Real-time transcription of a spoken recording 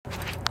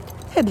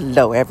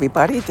Hello,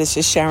 everybody. This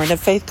is Sharon, the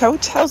Faith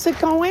Coach. How's it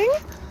going?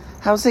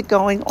 How's it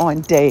going on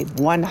day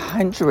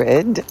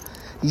 100?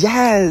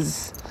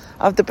 Yes,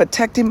 of the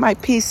Protecting My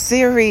Peace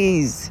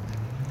series.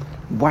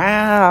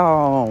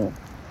 Wow.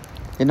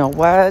 You know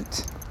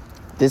what?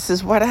 This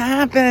is what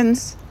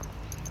happens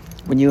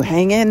when you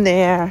hang in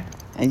there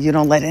and you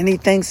don't let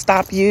anything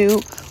stop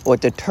you or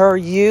deter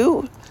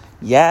you.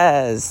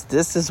 Yes,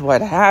 this is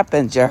what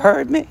happens. You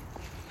heard me?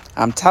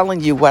 I'm telling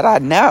you what I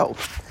know.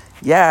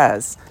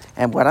 Yes.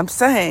 And what I'm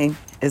saying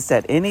is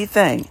that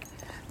anything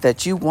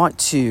that you want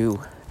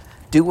to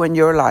do in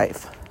your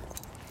life,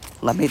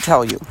 let me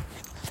tell you,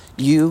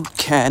 you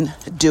can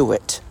do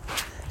it.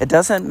 It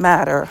doesn't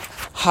matter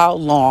how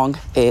long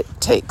it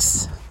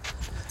takes.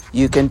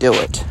 You can do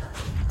it.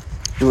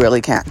 You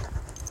really can.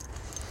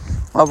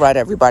 All right,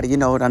 everybody, you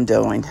know what I'm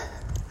doing.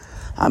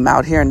 I'm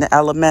out here in the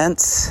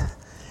elements.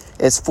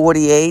 It's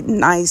 48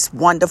 nice,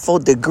 wonderful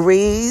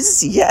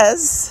degrees.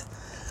 Yes.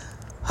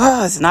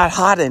 Oh, it's not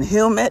hot and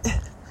humid.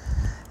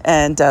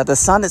 And the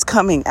sun is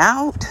coming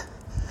out.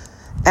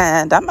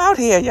 And I'm out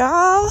here,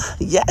 y'all.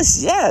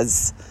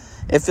 Yes.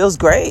 It feels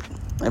great.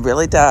 It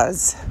really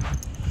does.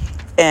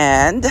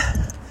 And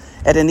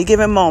at any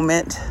given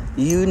moment,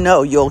 you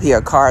know you'll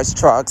hear cars,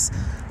 trucks.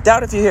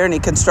 Doubt if you hear any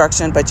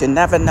construction, but you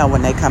never know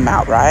when they come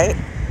out, right?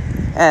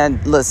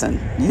 And listen,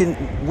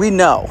 we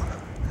know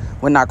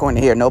we're not going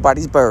to hear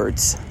nobody's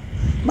birds.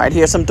 Might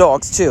hear some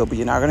dogs too, but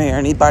you're not going to hear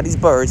anybody's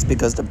birds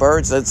because the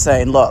birds are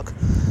saying, look,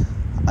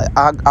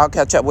 I'll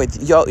catch up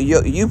with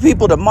you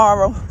people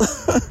tomorrow.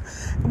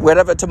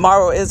 Whatever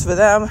tomorrow is for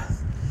them,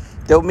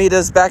 they'll meet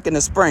us back in the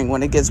spring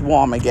when it gets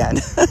warm again.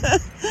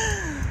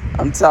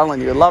 I'm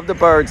telling you, love the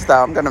birds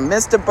though. I'm going to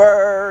miss the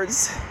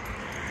birds.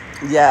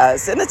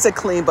 Yes, and it's a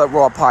clean but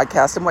raw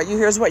podcast. And what you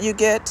hear is what you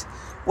get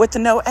with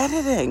no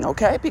editing,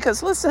 okay?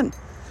 Because listen,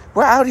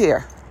 we're out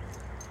here.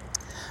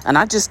 And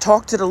I just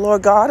talked to the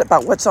Lord God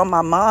about what's on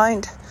my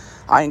mind.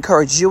 I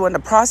encourage you in the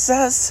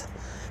process.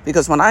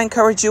 Because when I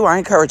encourage you, I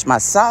encourage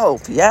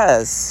myself.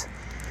 Yes.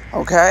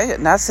 Okay.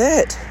 And that's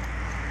it.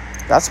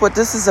 That's what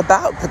this is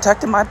about.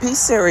 Protecting My Peace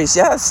series.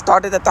 Yes.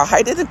 Started at the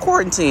height of the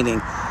quarantining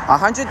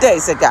 100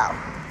 days ago.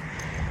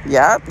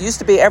 Yeah. Used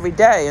to be every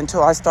day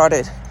until I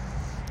started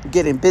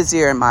getting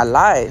busier in my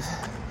life.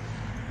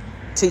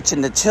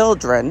 Teaching the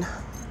children.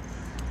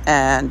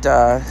 And,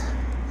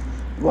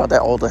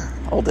 they're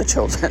older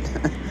children.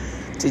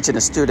 Teaching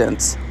the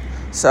students.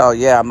 So,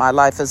 yeah, my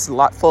life is a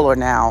lot fuller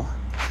now.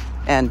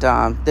 And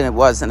than it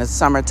was in the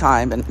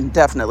summertime and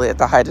definitely at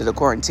the height of the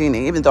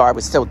quarantining. Even though I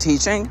was still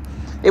teaching,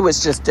 it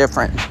was just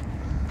different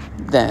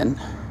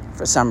then.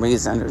 For some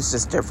reason, it was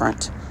just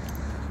different.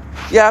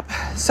 Yep.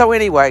 So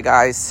anyway,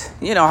 guys,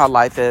 you know how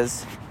life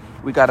is.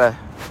 We got to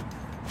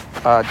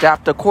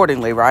adapt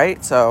accordingly,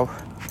 right? So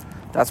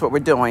that's what we're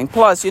doing.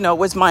 Plus, it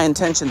was my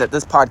intention that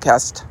this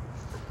podcast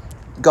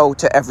go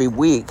to every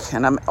week.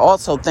 And I'm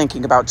also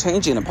thinking about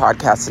changing the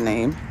podcast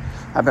name.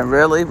 I've been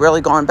really, really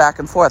going back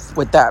and forth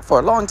with that for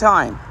a long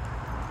time.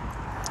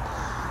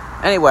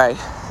 Anyway,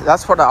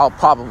 that's what I'll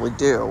probably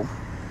do.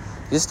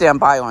 You stand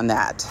by on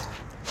that.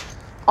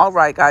 All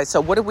right, guys. So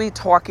what are we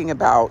talking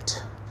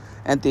about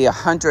in the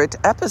 100th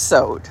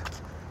episode?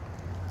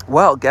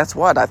 Well, guess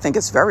what? I think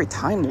it's very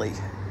timely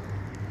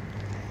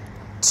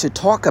to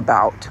talk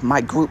about my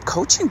group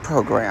coaching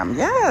program.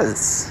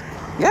 Yes.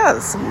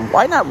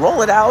 Why not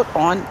roll it out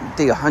on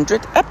the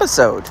 100th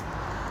episode?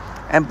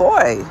 And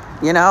boy,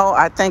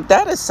 I think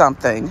that is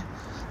something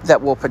that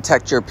will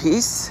protect your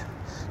peace,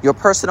 your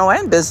personal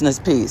and business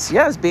peace.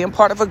 Yes, being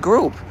part of a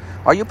group.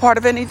 Are you part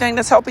of anything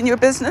that's helping your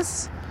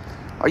business?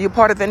 Are you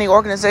part of any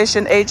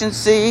organization,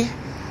 agency,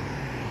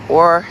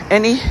 or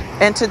any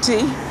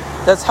entity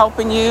that's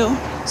helping you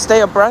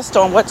stay abreast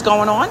on what's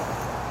going on?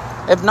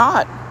 If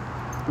not,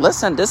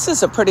 listen, this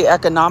is a pretty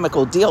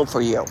economical deal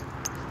for you.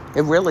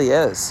 It really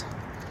is.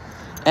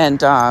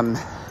 And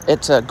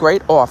it's a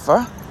great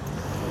offer.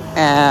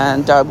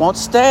 And I won't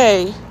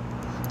stay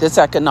this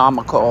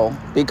economical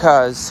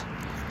because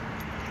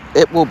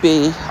it will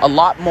be a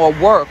lot more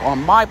work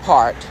on my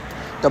part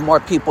the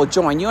more people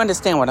join. You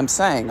understand what I'm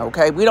saying,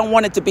 okay? We don't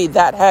want it to be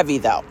that heavy,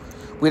 though.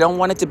 We don't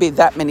want it to be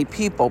that many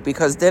people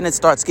because then it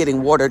starts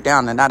getting watered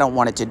down, and I don't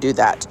want it to do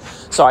that.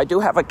 So I do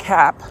have a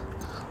cap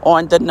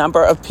on the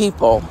number of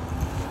people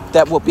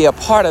that will be a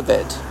part of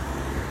it.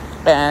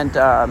 And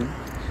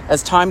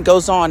as time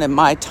goes on and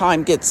my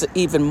time gets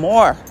even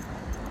more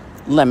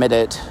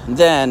limited,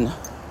 then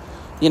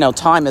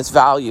time is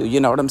value.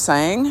 You know what I'm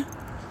saying?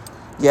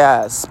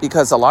 Yes,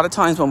 because a lot of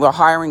times when we're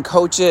hiring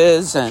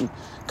coaches and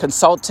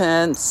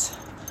consultants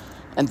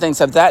and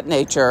things of that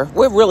nature,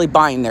 we're really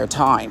buying their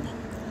time.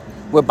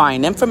 We're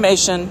buying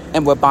information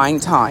and we're buying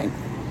time.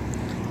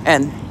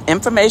 And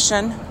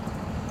information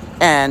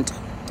and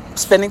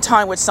spending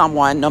time with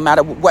someone, no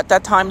matter what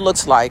that time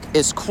looks like,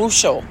 is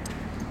crucial.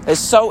 It's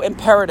so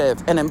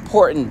imperative and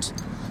important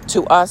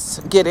to us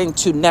getting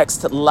to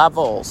next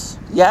levels.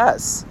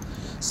 Yes.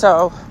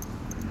 So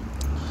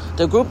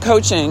the group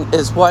coaching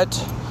is what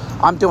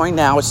I'm doing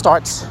now. It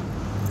starts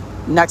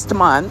next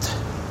month,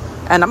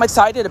 and I'm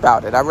excited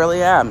about it. I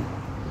really am.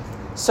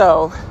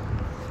 So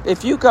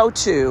if you go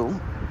to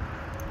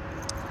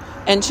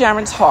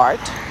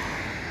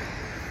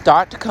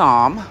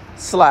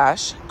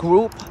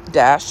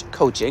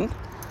nsharon'sheart.com/group-coaching,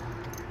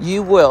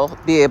 you will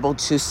be able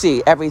to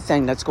see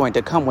everything that's going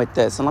to come with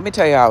this. And let me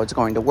tell you how it's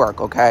going to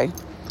work, okay?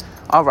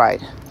 All right.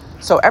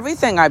 So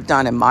everything I've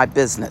done in my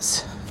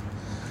business,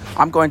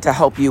 I'm going to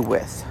help you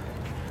with.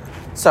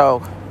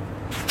 So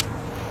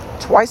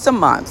twice a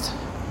month,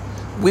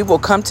 we will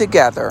come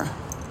together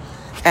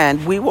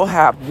and we will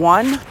have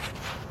one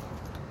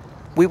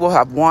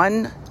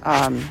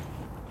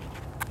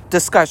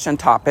discussion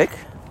topic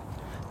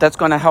that's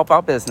going to help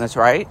our business,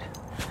 right?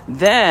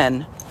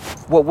 Then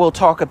what we'll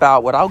talk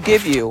about, what I'll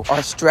give you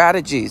are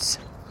strategies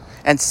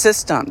and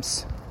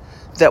systems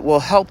that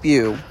will help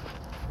you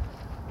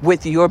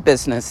with your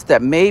business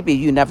that maybe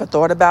you never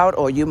thought about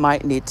or you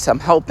might need some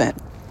help in.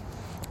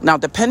 Now,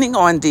 depending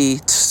on the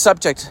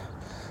subject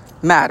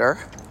matter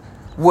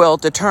will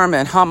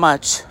determine how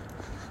much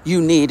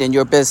you need in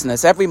your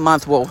business. Every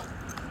month will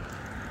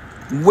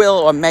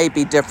or may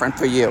be different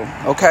for you.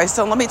 Okay,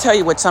 so let me tell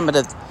you what some of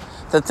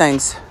the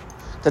things,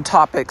 the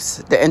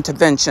topics, the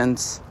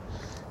interventions,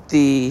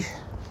 the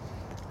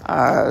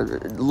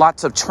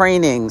lots of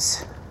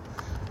trainings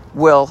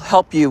will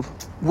help you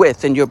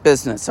with in your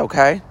business,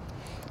 okay?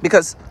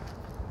 Because,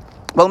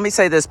 well, let me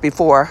say this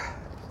before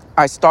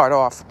I start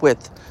off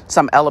with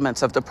some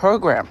elements of the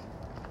program.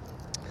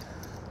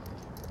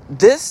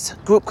 This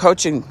group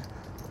coaching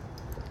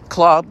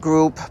club,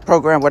 group,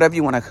 program, whatever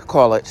you want to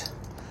call it,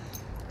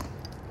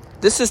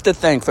 this is the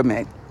thing for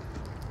me.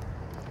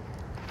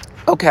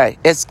 Okay,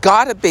 it's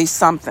got to be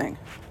something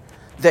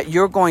that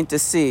you're going to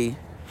see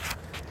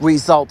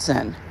results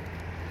in.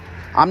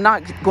 I'm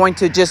not going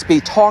to just be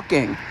talk,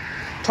 and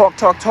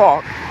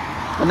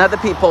other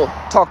people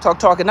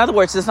talk. In other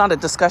words, it's not a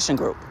discussion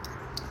group,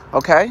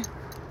 okay?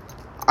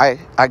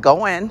 I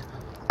go in,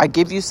 I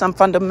give you some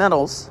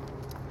fundamentals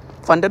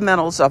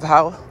of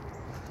how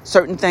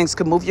certain things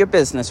can move your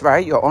business,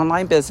 right? Your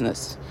online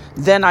business.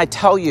 Then I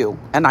tell you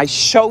and I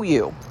show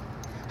you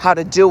how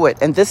to do it.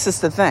 And this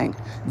is the thing.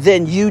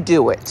 Then you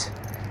do it.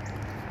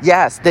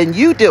 Yes, then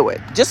you do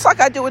it. Just like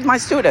I do with my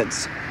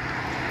students.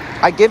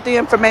 I give the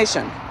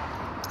information.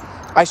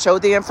 I show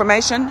the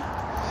information.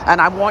 And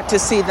I want to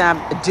see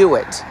them do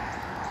it.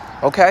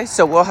 Okay?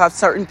 So we'll have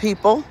certain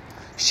people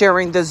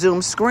sharing the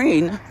Zoom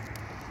screen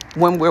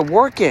when we're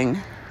working.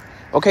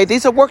 Okay?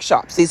 These are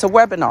workshops. These are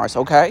webinars.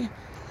 Okay?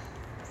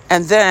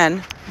 And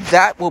then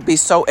that will be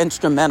so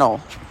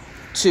instrumental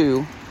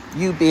to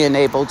you being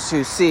able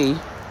to see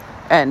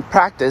and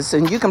practice.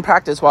 And you can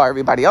practice while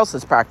everybody else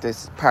is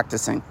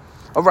practicing.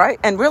 All right?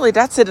 And really,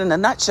 that's it in a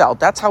nutshell.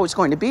 That's how it's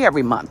going to be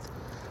every month.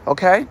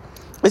 Okay?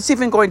 It's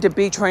even going to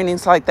be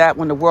trainings like that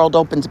when the world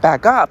opens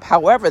back up.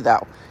 However,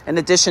 though, in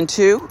addition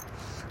to,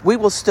 we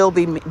will still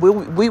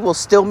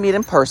meet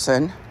in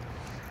person,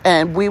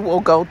 and we will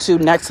go to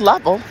next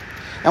level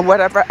and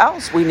whatever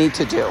else we need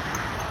to do.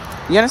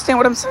 You understand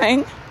what I'm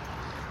saying?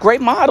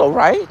 Great model,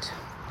 right?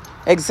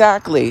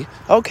 Exactly.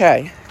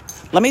 Okay.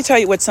 Let me tell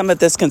you what some of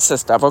this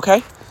consists of,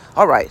 okay?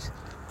 All right.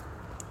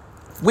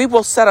 We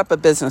will set up a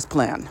business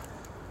plan.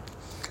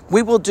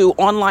 We will do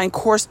online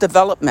course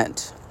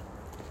development.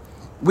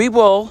 We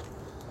will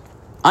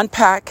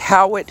unpack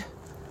how it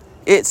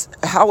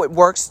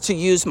works to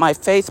use my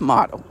faith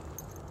model.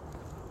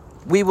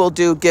 We will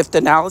do gift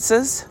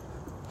analysis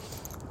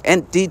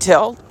and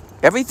detailed.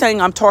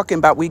 Everything I'm talking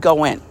about, we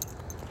go in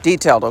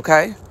detailed,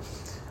 okay?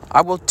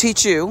 I will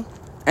teach you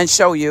and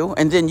show you,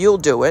 and then you'll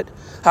do it,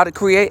 how to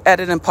create,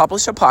 edit, and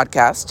publish a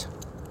podcast,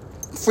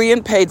 free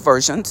and paid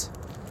versions.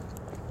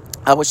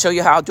 I will show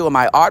you how to do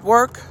my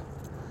artwork.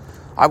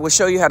 I will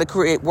show you how to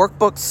create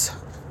workbooks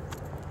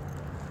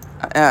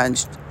and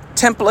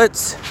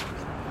templates,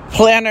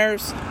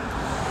 planners,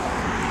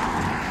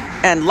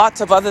 and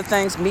lots of other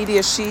things,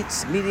 media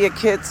sheets, media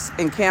kits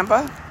in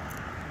Canva.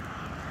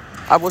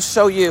 I will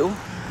show you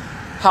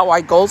how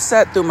I goal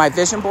set through my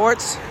vision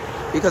boards,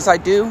 because I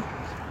do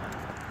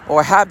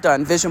or have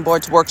done vision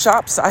boards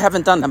workshops. I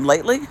haven't done them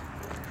lately,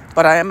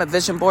 but I am a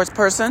vision boards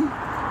person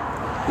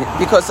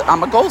because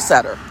I'm a goal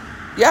setter.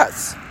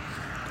 Yes.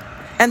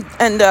 And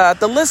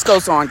the list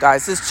goes on,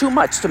 guys. There's too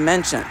much to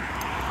mention.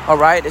 All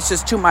right? It's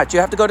just too much. You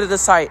have to go to the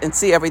site and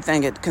see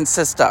everything it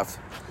consists of.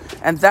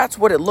 And that's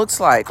what it looks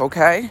like,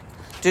 okay?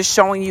 Just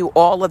showing you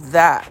all of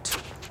that.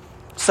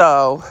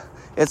 So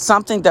it's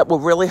something that will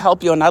really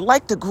help you. And I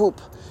like the group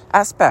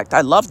aspect.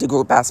 I love the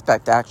group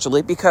aspect,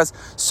 actually, because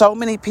so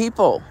many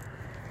people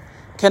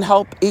can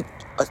help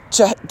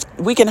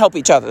we can help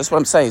each other. That's what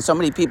I'm saying. So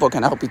many people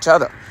can help each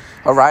other.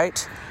 All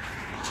right?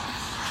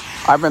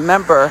 I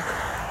remember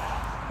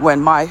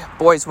when my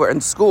boys were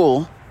in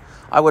school,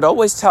 I would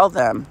always tell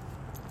them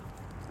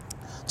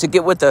to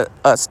get with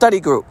a study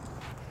group,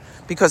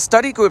 because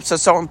study groups are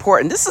so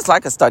important. This is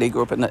like a study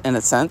group in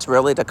a sense,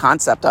 really, the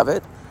concept of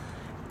it.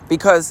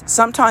 Because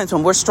sometimes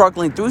when we're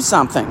struggling through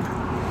something,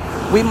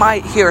 we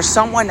might hear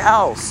someone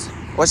else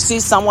or see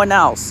someone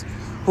else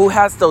who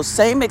has those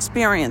same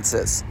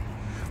experiences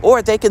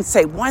Or they can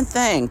say one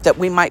thing that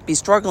we might be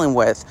struggling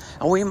with,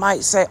 and we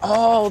might say,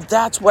 oh,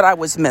 that's what I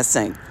was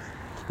missing.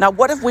 Now,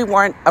 what if we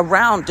weren't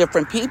around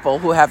different people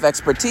who have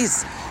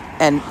expertise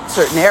in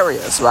certain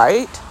areas,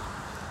 right?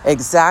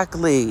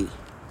 Exactly.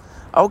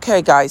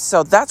 Okay, guys,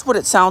 so that's what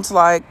it sounds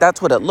like.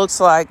 That's what it looks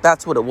like.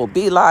 That's what it will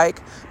be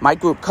like. My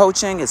group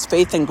coaching is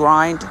Faith and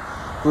Grind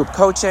group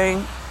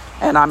coaching,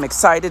 and I'm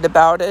excited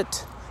about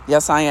it.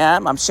 Yes, I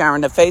am. I'm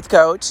Sharon, the faith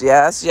coach.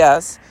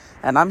 Yes.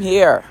 And I'm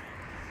here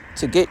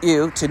to get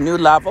you to new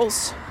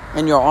levels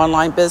in your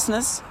online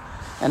business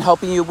and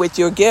helping you with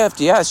your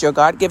gift. Yes, your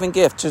God-given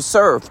gift to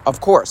serve,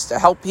 of course, to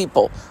help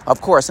people,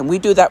 of course. And we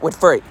do that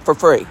for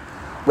free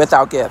with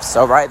our gifts,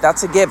 all right?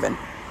 That's a given.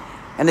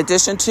 In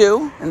addition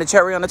to, and the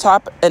cherry on the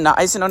top and the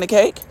icing on the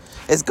cake,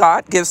 is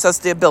God gives us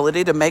the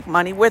ability to make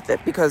money with it,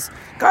 because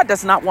God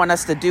does not want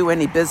us to do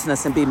any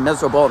business and be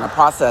miserable in the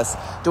process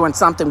doing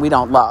something we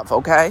don't love,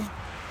 okay?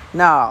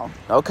 No,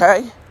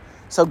 okay?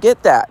 So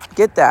get that,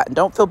 and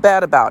don't feel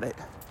bad about it.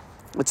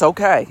 It's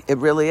okay. It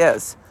really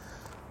is.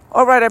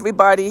 All right,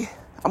 everybody.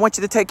 I want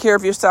you to take care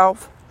of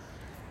yourself.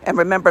 And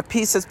remember,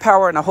 peace is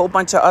power, and a whole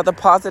bunch of other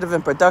positive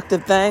and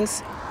productive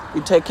things.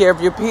 You take care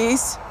of your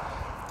peace.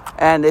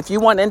 And if you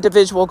want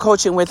individual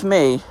coaching with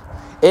me,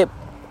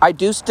 I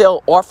do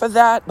still offer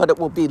that, but it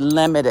will be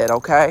limited,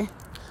 okay?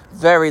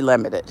 Very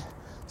limited.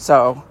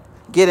 So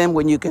get in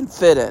when you can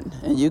fit in.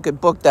 And you can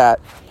book that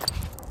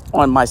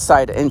on my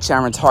site at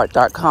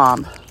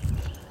insharonsheart.com.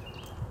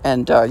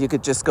 And you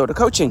could just go to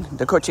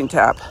the coaching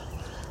tab,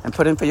 and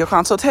put in for your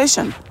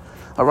consultation.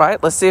 All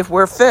right, let's see if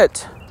we're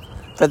fit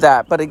for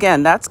that. But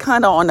again, that's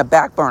kind of on the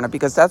back burner,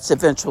 because that's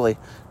eventually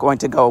going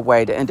to go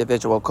away, to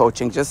individual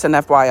coaching. Just an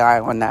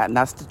FYI on that, and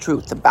that's the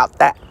truth about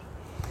that.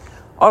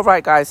 All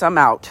right, guys, I'm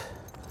out.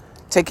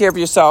 Take care of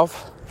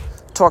yourself.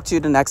 Talk to you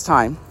the next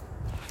time.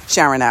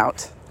 Sharon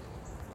out.